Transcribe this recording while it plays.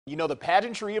You know, the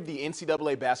pageantry of the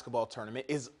NCAA basketball tournament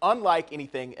is unlike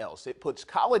anything else. It puts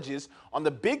colleges on the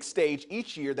big stage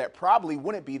each year that probably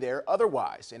wouldn't be there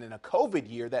otherwise. And in a COVID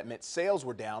year that meant sales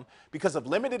were down because of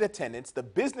limited attendance, the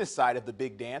business side of the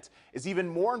big dance is even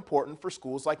more important for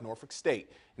schools like Norfolk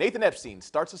State. Nathan Epstein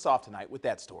starts us off tonight with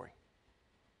that story.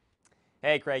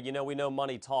 Hey, Craig, we know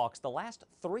money talks. The last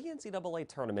 3 NCAA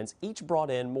tournaments each brought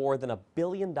in more than $1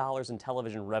 billion in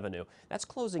television revenue. That's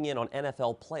closing in on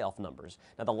NFL playoff numbers.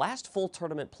 Now, the last full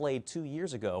tournament played 2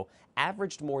 years ago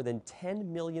averaged more than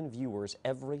 10 million viewers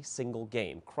every single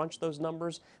game. Crunch those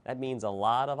numbers, that means a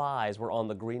lot of eyes were on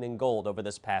the green and gold over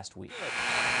this past week.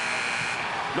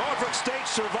 Norfolk State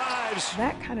survives.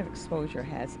 That kind of exposure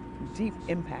has deep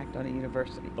impact on a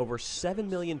university. Over 7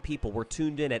 million people were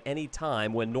tuned in at any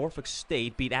time when Norfolk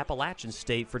State beat Appalachian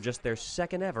State for just their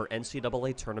second ever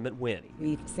NCAA tournament win.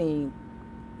 We've seen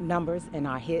numbers in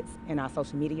our hits, in our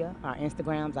social media, our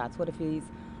Instagrams, our Twitter feeds,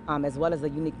 as well as the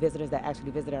unique visitors that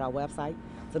actually visited our website.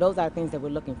 So those are things that we're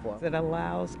looking for. It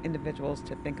allows individuals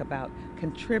to think about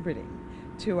contributing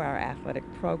to our athletic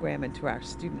program and to our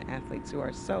student athletes who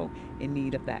are so in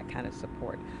need of that kind of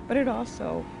support. But it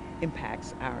also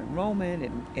impacts our enrollment,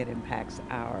 and it impacts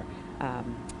our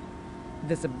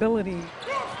visibility.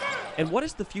 And what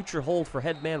does the future hold for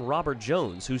head man Robert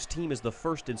Jones, whose team is the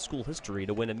first in school history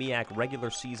to win a MEAC regular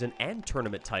season and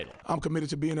tournament title? I'm committed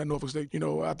to being at Norfolk State.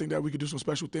 I think that we could do some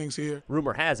special things here.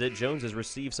 Rumor has it Jones has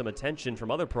received some attention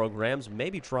from other programs,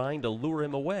 maybe trying to lure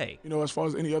him away. As far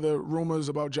as any other rumors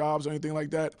about jobs or anything like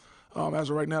that, as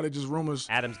of right now, they're just rumors.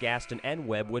 Adams, Gaston, and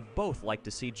Webb would both like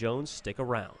to see Jones stick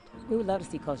around. We would love to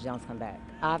see Coach Jones come back.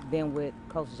 I've been with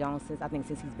Coach Jones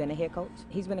since he's been a head coach.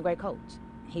 He's been a great coach.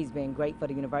 He's been great for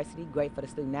the university, great for the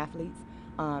student athletes,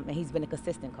 and he's been a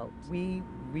consistent coach. We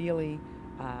really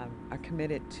are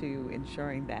committed to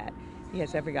ensuring that he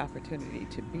has every opportunity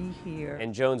to be here.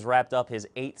 And Jones wrapped up his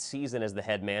 8th season as the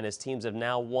head man. His teams have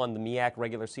now won the MEAC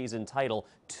regular season title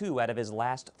 2 out of his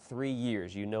last 3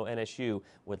 years. NSU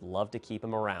would love to keep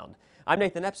him around. I'm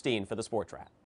Nathan Epstein for the Sports Wrap.